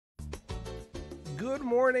Good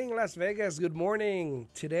morning, Las Vegas. Good morning.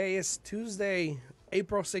 Today is Tuesday,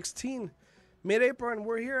 April 16, mid-April, and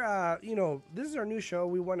we're here. This is our new show.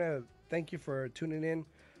 We want to thank you for tuning in.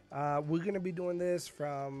 We're going to be doing this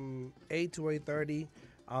from 8 to 8:30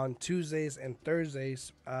 on Tuesdays and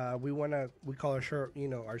Thursdays. We call our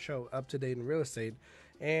show Up to Date in Real Estate.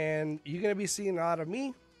 And you're going to be seeing a lot of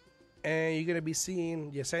me, and you're going to be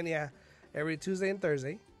seeing Yesenia every Tuesday and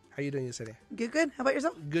Thursday. How you doing, Yesenia? Good. How about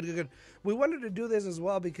yourself? Good. We wanted to do this as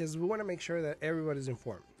well because we want to make sure that everybody's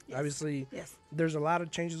informed. Yes. Obviously, yes. There's a lot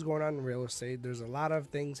of changes going on in real estate. There's a lot of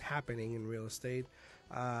things happening in real estate.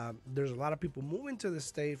 There's a lot of people moving to the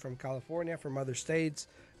state from California, from other states.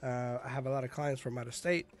 I have a lot of clients from out of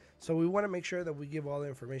state. So we want to make sure that we give all the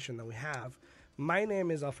information that we have. My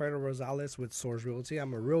name is Alfredo Rosales with Source Realty.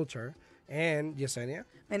 I'm a realtor. And Yesenia?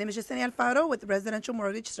 My name is Yesenia Alfaro with Residential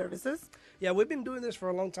Mortgage Services. Yeah, we've been doing this for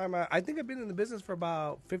a long time. I think I've been in the business for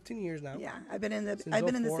about 15 years now. Yeah, I've been in the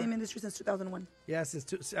same industry since 2001. Yeah,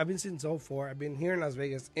 I've been since 04. I've been here in Las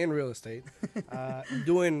Vegas in real estate,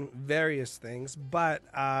 doing various things. But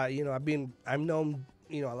I've known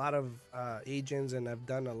a lot of agents, and I've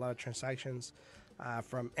done a lot of transactions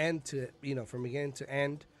from beginning to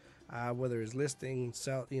end, whether it's listing,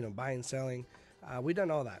 sell, buying, selling. We've done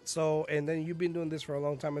all that. So, and then you've been doing this for a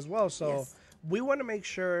long time as well. So yes. We want to make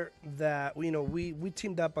sure that, we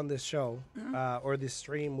teamed up on this show, or this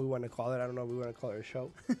stream, we want to call it. I don't know if we want to call it a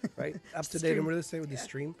show, right? Up to date in real estate with the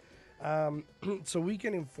stream. So we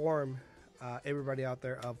can inform everybody out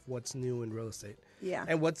there of what's new in real estate. Yeah.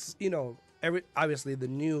 And what's, obviously the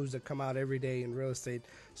news that come out every day in real estate.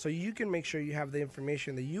 So you can make sure you have the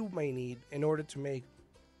information that you may need in order to make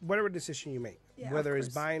whatever decision you make, whether it's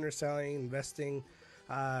buying or selling, investing,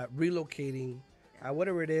 relocating,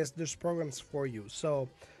 whatever it is, there's programs for you. So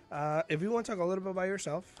if you want to talk a little bit about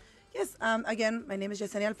yourself. Yes. Again, my name is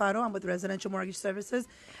Yesenia Alfaro. I'm with Residential Mortgage Services.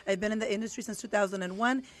 I've been in the industry since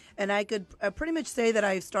 2001, and I could pretty much say that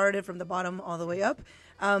I started from the bottom all the way up.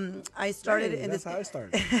 I started that's how I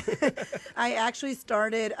started. I actually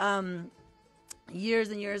started years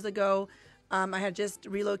and years ago. I had just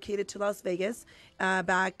relocated to Las Vegas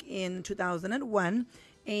back in 2001.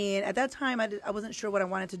 And at that time, I wasn't sure what I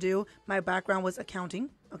wanted to do. My background was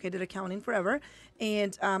accounting. Okay, did accounting forever.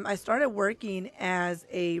 And I started working as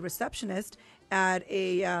a receptionist at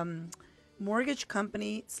a mortgage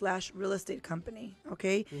company / real estate company.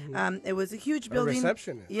 Okay. Mm-hmm. It was a huge building. A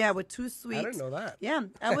receptionist? Yeah, with 2 suites. I didn't know that. Yeah,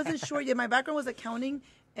 I wasn't sure. Yeah, my background was accounting.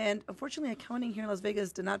 And unfortunately, accounting here in Las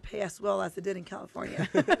Vegas did not pay as well as it did in California.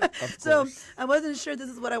 So I wasn't sure this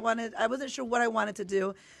is what I wanted. I wasn't sure what I wanted to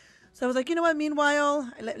do. So I was like, you know what? Meanwhile,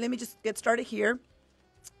 let me just get started here.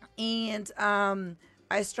 And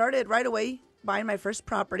I started right away buying my first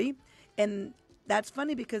property. And that's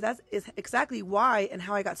funny because that is exactly why and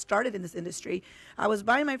how I got started in this industry. I was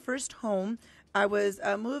buying my first home. I was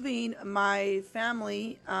moving my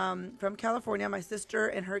family from California, my sister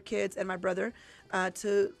and her kids and my brother,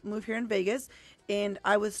 to move here in Vegas. And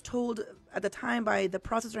I was told at the time by the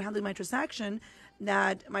processor handling my transaction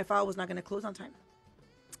that my file was not going to close on time.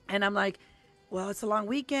 And I'm like, well, it's a long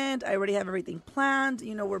weekend. I already have everything planned.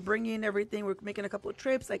 We're bringing everything. We're making a couple of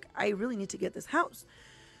trips. Like, I really need to get this house.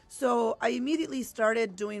 So I immediately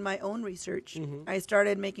started doing my own research. Mm-hmm. I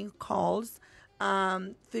started making calls,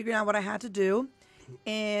 figuring out what I had to do.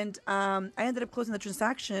 And I ended up closing the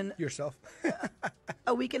transaction. Yourself?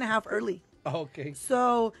 a week and a half early. Oh, okay.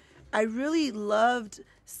 So I really loved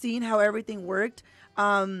seeing how everything worked.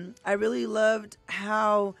 I really loved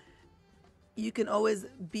how you can always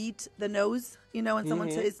beat the no's, when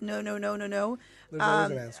someone says no. There's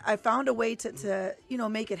always an answer. I found a way to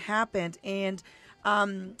make it happen. And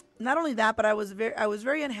not only that, but I was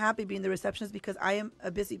very unhappy being the receptionist because I am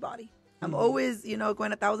a busybody. I'm always, going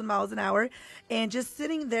 1,000 miles an hour. And just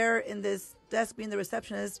sitting there in this desk being the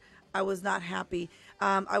receptionist, I was not happy.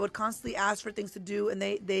 I would constantly ask for things to do, and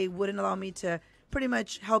they wouldn't allow me to pretty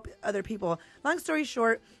much help other people. Long story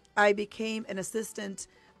short, I became an assistant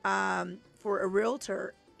for a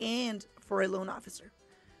realtor and for a loan officer.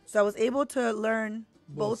 So I was able to learn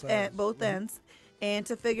both ends and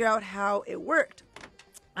to figure out how it worked.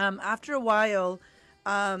 After a while,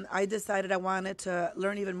 I decided I wanted to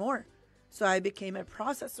learn even more. So I became a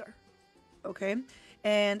processor. Okay.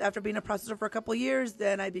 And after being a processor for a couple of years,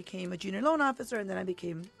 then I became a junior loan officer, and then I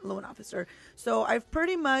became a loan officer. So I've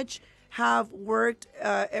pretty much have worked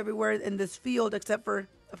everywhere in this field, except for,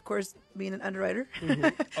 of course, being an underwriter,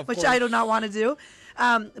 which I do not want to do.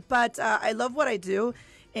 But I love what I do.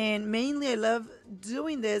 And mainly I love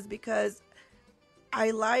doing this because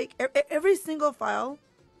I like every single file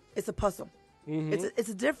is a puzzle. It's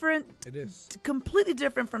a different. It is. Completely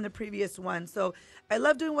different from the previous one. So I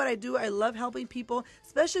love doing what I do. I love helping people,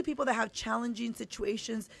 especially people that have challenging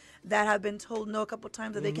situations that have been told no a couple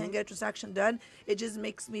times that they can't get a transaction done. It just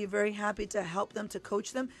makes me very happy to help them, to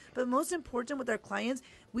coach them. But most important with our clients,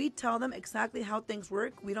 we tell them exactly how things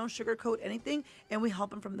work. We don't sugarcoat anything, and we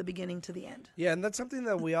help them from the beginning to the end. Yeah, and that's something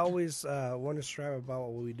that we always want to strive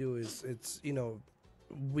about. What we do is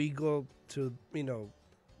we go to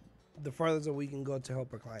the farthest that we can go to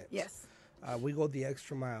help our clients. Yes. We go the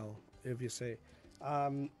extra mile, if you say.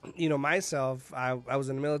 Myself, I was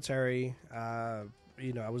in the military. I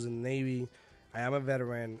was in the Navy. I am a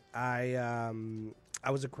veteran. I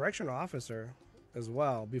was a correctional officer as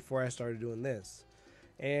well before I started doing this.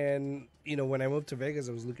 And, when I moved to Vegas,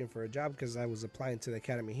 I was looking for a job because I was applying to the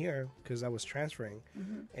academy here because I was transferring.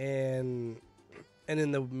 And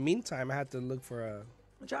in the meantime, I had to look for a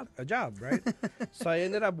job, right? So I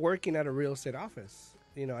ended up working at a real estate office.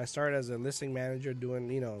 I started as a listing manager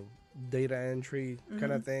doing, data entry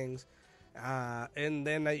kind of things. And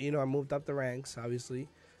then, I moved up the ranks, obviously.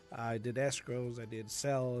 I did escrows, I did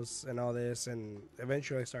sales and all this. And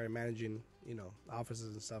eventually I started managing,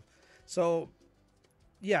 offices and stuff. So,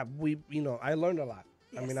 yeah, I learned a lot.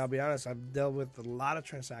 Yes. I mean, I'll be honest, I've dealt with a lot of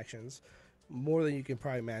transactions, more than you can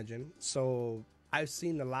probably imagine. So I've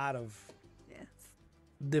seen a lot of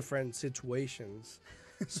different situations.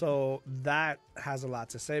 So that has a lot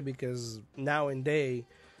to say because now in day,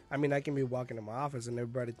 I mean, I can be walking in my office and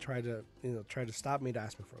everybody try to stop me to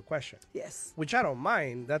ask me for a question. Yes. Which I don't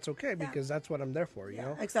mind. That's okay because that's what I'm there for, you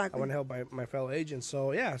know? Exactly. I want to help my fellow agents. So,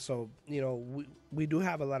 we do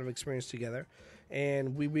have a lot of experience together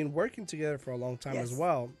and we've been working together for a long time as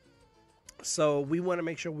well. So we want to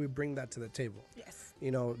make sure we bring that to the table. Yes.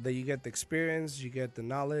 That you get the experience, you get the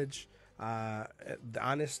knowledge, the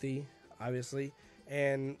honesty, obviously.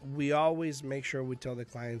 And we always make sure we tell the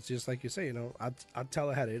clients, just like you say, I'll tell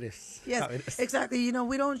it how it is. Yes, exactly.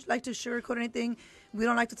 We don't like to sugarcoat anything. We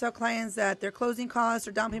don't like to tell clients that their closing costs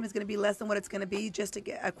or down payment is going to be less than what it's going to be just to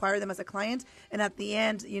acquire them as a client. And at the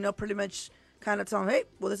end, pretty much kind of tell them, hey,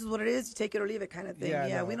 well, this is what it is. You take it or leave it kind of thing.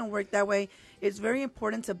 Yeah, we don't work that way. It's very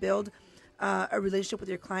important to build a relationship with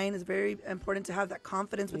your client. Is very important to have that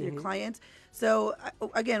confidence with your client. So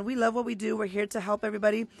again, we love what we do. We're here to help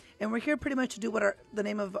everybody, and we're here pretty much to do what the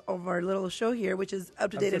name of our little show here, which is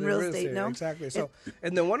Up to Date in Real Estate. No, exactly. So,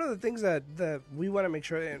 and then one of the things that we want to make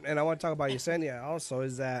sure, and I want to talk about Yesenia also,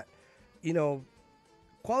 is that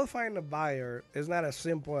qualifying a buyer is not as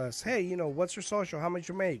simple as, hey, what's your social, how much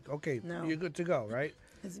you make, okay, you're good to go, right?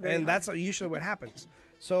 And that's usually what happens.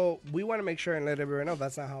 So we want to make sure and let everyone know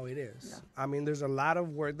that's not how it is. No. I mean, there's a lot of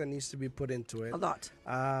work that needs to be put into it. A lot.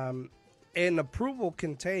 And approval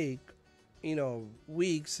can take,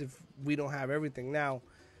 weeks if we don't have everything. Now,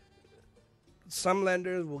 some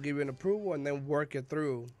lenders will give you an approval and then work it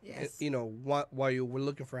through, while you were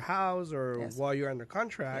looking for a house or while you're under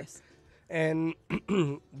contract. Yes. And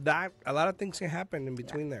that a lot of things can happen in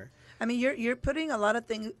between there. I mean, you're putting a lot of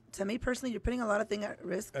things, to me personally, you're putting a lot of things at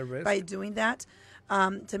risk by doing that.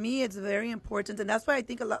 To me, it's very important. And that's why I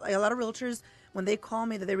think a lot of realtors, when they call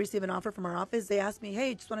me that they receive an offer from our office, they ask me,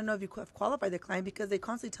 hey, just want to know if you qualify the client, because they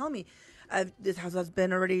constantly tell me, this house has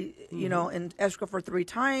been already, in escrow for 3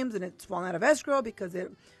 times and it's fallen out of escrow because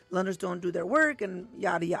lenders don't do their work and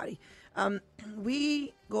yada, yada.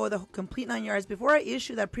 We go the complete 9 yards. Before I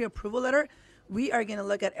issue that pre-approval letter, we are going to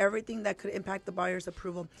look at everything that could impact the buyer's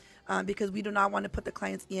approval, because we do not want to put the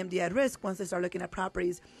client's EMD at risk once they start looking at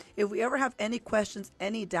properties. If we ever have any questions,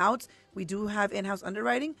 any doubts, we do have in-house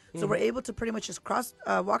underwriting, so we're able to pretty much just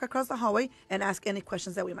walk across the hallway and ask any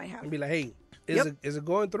questions that we might have. And be like, hey, is it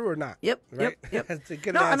going through or not? Yep, right? Yep.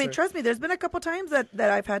 No, I mean, trust me, there's been a couple times that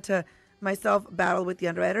I've had to myself battle with the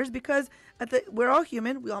underwriters because we're all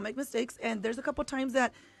human, we all make mistakes, and there's a couple times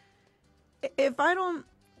that if I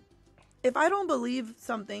don't believe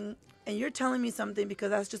something and you're telling me something because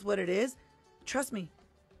that's just what it is, trust me,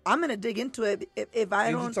 I'm going to dig into it. If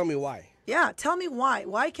I don't... tell me why. Yeah, tell me why.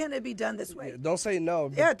 Why can't it be done this way? Don't say no.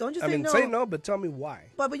 Don't just say no. Say no, but tell me why.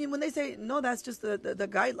 But when they say, no, that's just the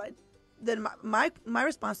guideline, then my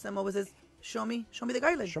response to them always is, show me the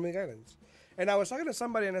guidelines. Show me the guidelines. And I was talking to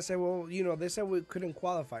somebody and I said, well, they said we couldn't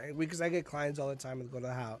qualify because I get clients all the time that go to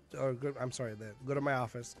the house, go to my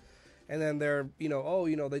office. And then they're,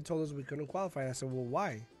 they told us we couldn't qualify. And I said, well,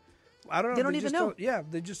 why? I don't know. They don't even know.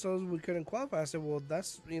 They just told us we couldn't qualify. I said, well,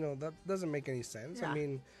 that's, that doesn't make any sense. Yeah. I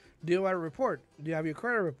mean, do you have a report? Do you have your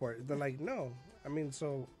credit report? They're like, no. I mean,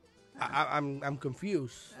 so I'm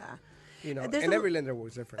confused. Yeah. You know, There's and every lender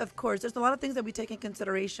works different. Of course, there's a lot of things that we take in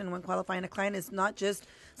consideration when qualifying a client. It's not just,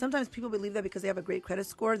 sometimes people believe that because they have a great credit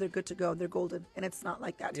score, they're good to go, they're golden, and it's not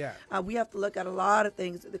like that. Yeah. We have to look at a lot of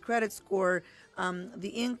things, the credit score,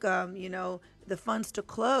 the income, you know, the funds to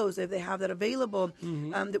close if they have that available.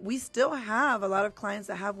 That we still have a lot of clients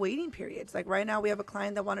that have waiting periods. Like right now, we have a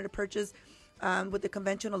client that wanted to purchase with the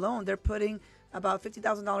conventional loan. They're putting about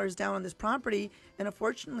 $50,000 down on this property, and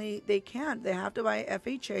unfortunately, they can't. They have to buy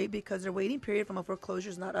FHA because their waiting period from a foreclosure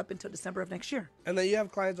is not up until December of next year. And then you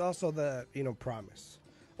have clients also that, you know, promise.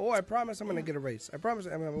 Oh, I promise I'm going to get a raise. I promise.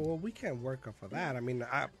 I mean, well, we can't work off of that. I mean,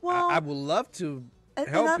 I would love to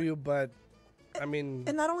help you, but I mean,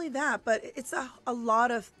 and not only that, but it's a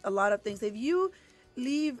lot of things. If you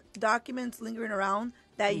leave documents lingering around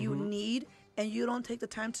that you need and you don't take the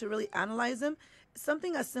time to really analyze them,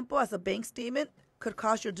 something as simple as a bank statement could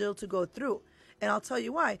cause your deal to go through. And I'll tell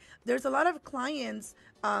you why. There's a lot of clients,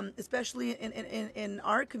 especially in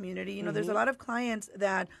our community, you know, there's a lot of clients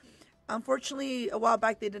that, unfortunately, a while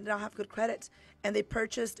back, they did not have good credit, and they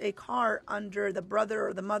purchased a car under the brother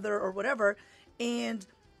or the mother or whatever, and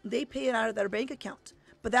they pay it out of their bank account.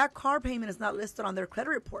 But that car payment is not listed on their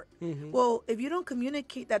credit report. Well, if you don't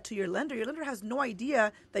communicate that to your lender has no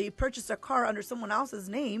idea that you purchased a car under someone else's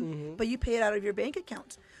name, but you pay it out of your bank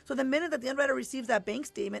account. So the minute that the underwriter receives that bank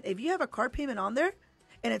statement, if you have a car payment on there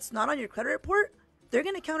and it's not on your credit report, they're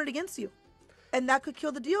going to count it against you. And that could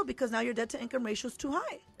kill the deal because now your debt to income ratio is too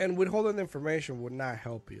high. And withholding information would not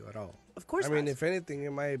help you at all. Of course not. I mean, if anything,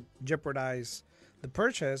 it might jeopardize the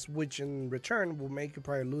purchase, which in return will make you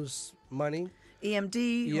probably lose money.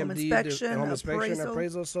 EMD, home inspection,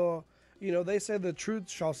 appraisal. So, you know, they say the truth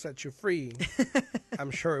shall set you free. I'm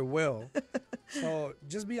sure it will. So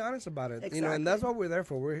just be honest about it. Exactly. You know, and that's what we're there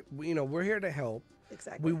for. We're here to help.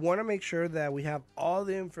 Exactly. We want to make sure that we have all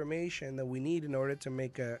the information that we need in order to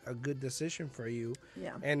make a good decision for you.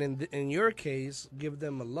 Yeah. And in your case, give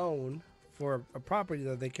them a loan for a property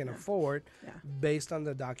that they can afford based on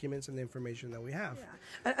the documents and the information that we have.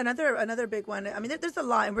 Yeah. Another big one, I mean, there's a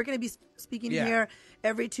lot, and we're going to be speaking here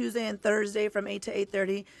every Tuesday and Thursday from 8 to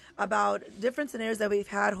 8:30 about different scenarios that we've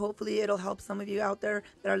had. Hopefully it'll help some of you out there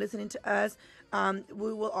that are listening to us.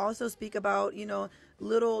 We will also speak about, you know,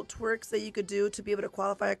 little twerks that you could do to be able to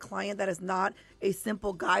qualify a client that is not a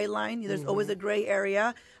simple guideline. There's always a gray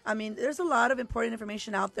area. I mean, there's a lot of important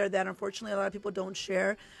information out there that unfortunately a lot of people don't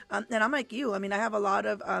share. And I'm like you. I mean, I have a lot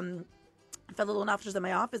of fellow loan officers in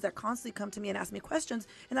my office that constantly come to me and ask me questions,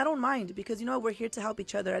 and I don't mind because, you know, we're here to help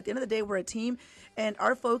each other. At the end of the day, we're a team, and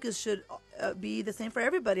our focus should be the same for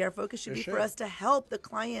everybody. Our focus should be for us to help the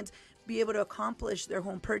client be able to accomplish their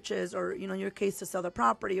home purchase, or, you know, in your case, to sell the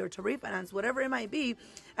property or to refinance, whatever it might be.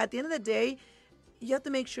 At the end of the day, you have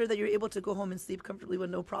to make sure that you're able to go home and sleep comfortably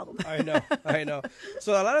with no problem. I know.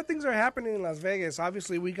 So a lot of things are happening in Las Vegas.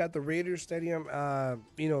 Obviously, we got the Raiders Stadium,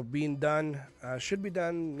 being done, should be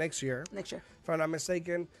done next year. If I'm not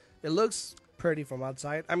mistaken. It looks pretty from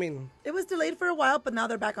outside. I mean, it was delayed for a while, but now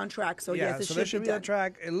they're back on track. So yes, there should be a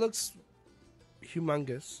track. It looks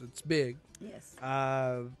humongous. It's big. Yes.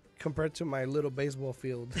 Compared to my little baseball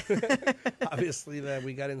field, obviously, that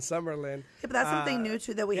we got in Summerlin. Yeah, but that's something new,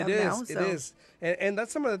 too, that we have now. It is. And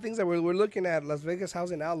that's some of the things that we're looking at. Las Vegas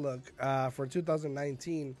Housing Outlook for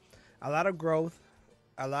 2019. A lot of growth,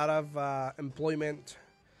 a lot of employment,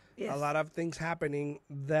 a lot of things happening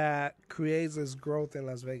that creates this growth in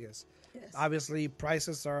Las Vegas. Yes. Obviously,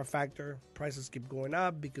 prices are a factor. Prices keep going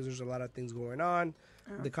up because there's a lot of things going on.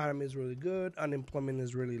 The economy is really good. Unemployment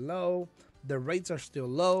is really low. The rates are still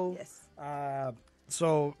low. Yes.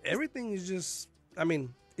 So everything is just, I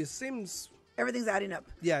mean, it seems... Everything's adding up.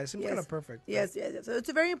 Yeah, it seems kind of perfect. Yes. So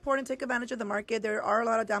it's very important to take advantage of the market. There are a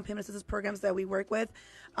lot of down payment assistance programs that we work with,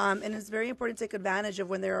 and it's very important to take advantage of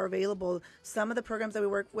when they are available. Some of the programs that we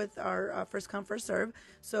work with are first come, first serve.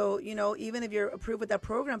 So, you know, even if you're approved with that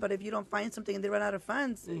program, but if you don't find something and they run out of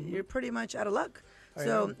funds, you're pretty much out of luck.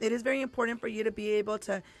 So it is very important for you to be able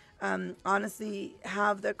to honestly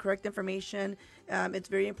have the correct information. It's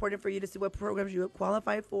very important for you to see what programs you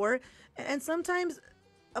qualify for. And sometimes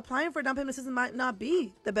applying for down payment assistance might not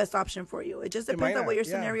be the best option for you. It just depends on what your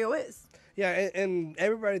scenario is. Yeah, and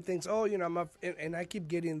everybody thinks, oh, you know, and I keep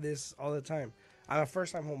getting this all the time. I'm a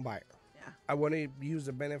first-time home buyer. Yeah. I want to use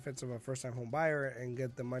the benefits of a first-time home buyer and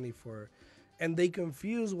get the money for, and they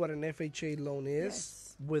confuse what an FHA loan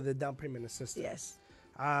is with a down payment assistance. Yes.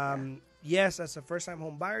 Yes, as a first-time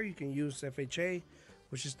home buyer, you can use FHA,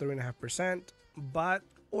 which is 3.5%, but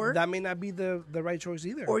that may not be the right choice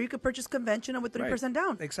either. Or you could purchase conventional with 3%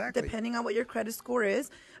 down. Exactly. Depending on what your credit score is.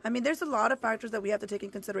 I mean, there's a lot of factors that we have to take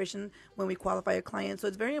in consideration when we qualify a client. So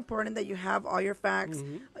it's very important that you have all your facts,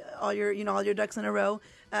 all your ducks in a row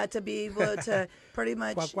to be able to pretty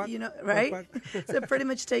much Quack, quack. right Quack, so pretty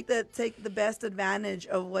much take the best advantage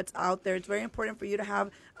of what's out there. It's very important for you to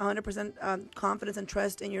have 100% confidence and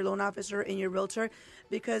trust in your loan officer, in your realtor,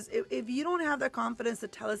 because if you don't have that confidence to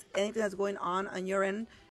tell us anything that's going on your end,